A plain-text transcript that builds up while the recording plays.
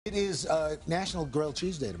It is National Grilled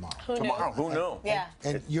Cheese Day tomorrow. Who knew? Yeah.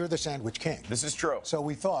 And you're the sandwich king. This is true. So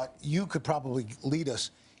we thought you could probably lead us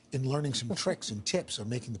in learning some tricks and tips on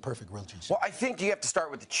making the perfect grilled cheese. Well, I think you have to start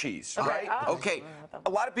with the cheese, right? Oh. Okay. A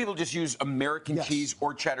lot of people just use American cheese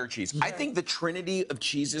or cheddar cheese. I think the trinity of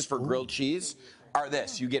cheeses for grilled cheese are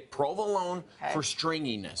this. You get provolone for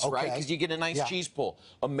stringiness, right? Because you get a nice cheese pull.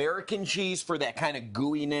 American cheese for that kind of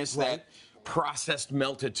gooiness, that processed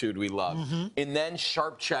meltitude we love. And then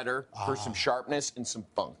sharp cheddar for some sharpness and some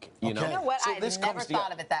funk, you know? You know what? So I this never comes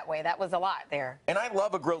thought of it that way. That was a lot there. And I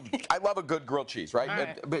love a good grilled cheese,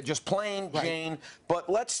 right? But just plain Jane. But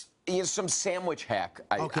let's use some sandwich hack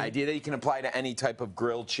idea that you can apply to any type of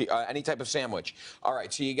grilled cheese, any type of sandwich. All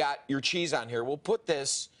right, so you got your cheese on here. We'll put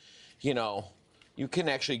this, you know, you can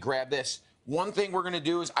actually grab this. One thing we're going to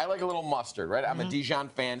do is I like a little mustard, right? I'm a Dijon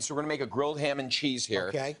fan, so we're going to make a grilled ham and cheese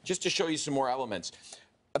here just to show you some more elements.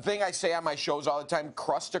 A thing I say on my shows all the time,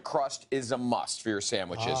 crust to crust is a must for your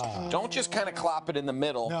sandwiches. Don't just kind of clop it in the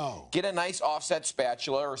middle. No. Get a nice offset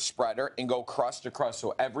spatula or spreader and go crust to crust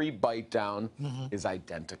so every bite down is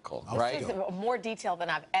identical, right? This is more detail than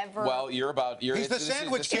I've ever... Well, He's the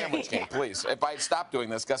sandwich king. Please, if I stop doing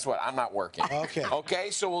this, guess what? I'm not working. Okay,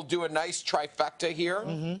 so we'll do a nice trifecta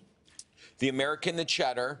here. The American, the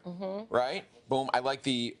cheddar, right? Boom. I like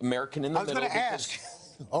the American in the middle. I was going to ask.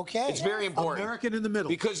 It's very important. American in the middle.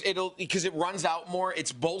 Because it runs out more.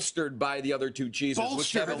 It's bolstered by the other two cheeses,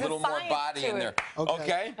 which have a little more body in there.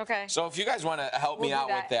 Okay? So if you guys want to help me out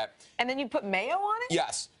with that. And then you put mayo on it?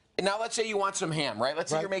 Yes. Now, let's say you want some ham, right?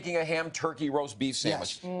 Let's say you're making a ham turkey roast beef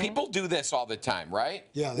sandwich. People do this all the time, right?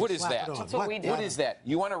 Yeah. What is that? That's what we do. What is that?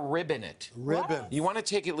 You want to ribbon it. Ribbon. You want to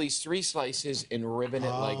take at least 3 slices and ribbon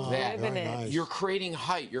it like that. Nice. You're creating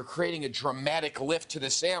height. You're creating a dramatic lift to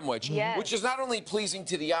the sandwich, which is not only pleasing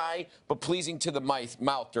to the eye, but pleasing to the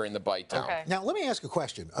mouth during the bite down. Now, let me ask a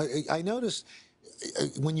question. I noticed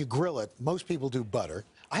when you grill it, most people do butter.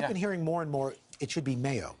 I've been hearing more and more it should be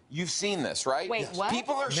mayo. You've seen this, right? Wait, what?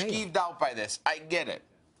 People are skeeved out by this. I get it.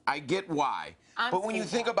 I get why. But when you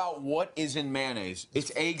think about what is in mayonnaise,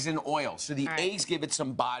 it's eggs and oil. So the eggs give it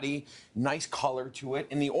some body, nice color to it,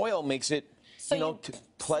 and the oil makes it, you know,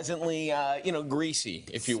 pleasantly, you know, greasy,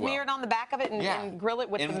 if you will. Smear it on the back of it and grill it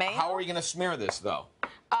with the mayo? How are you going to smear this, though?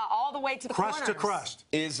 All the way to the corners. Crust to crust.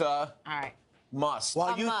 Is, all right. Must.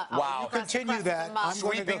 While you continue that, I'm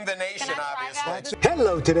sweeping the nation, obviously.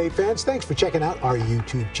 Hello, Today fans. Thanks for checking out our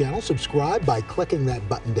YouTube channel. Subscribe by clicking that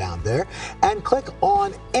button down there and click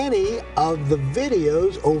on any of the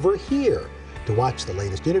videos over here to watch the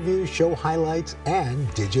latest interviews, show highlights,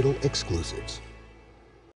 and digital exclusives.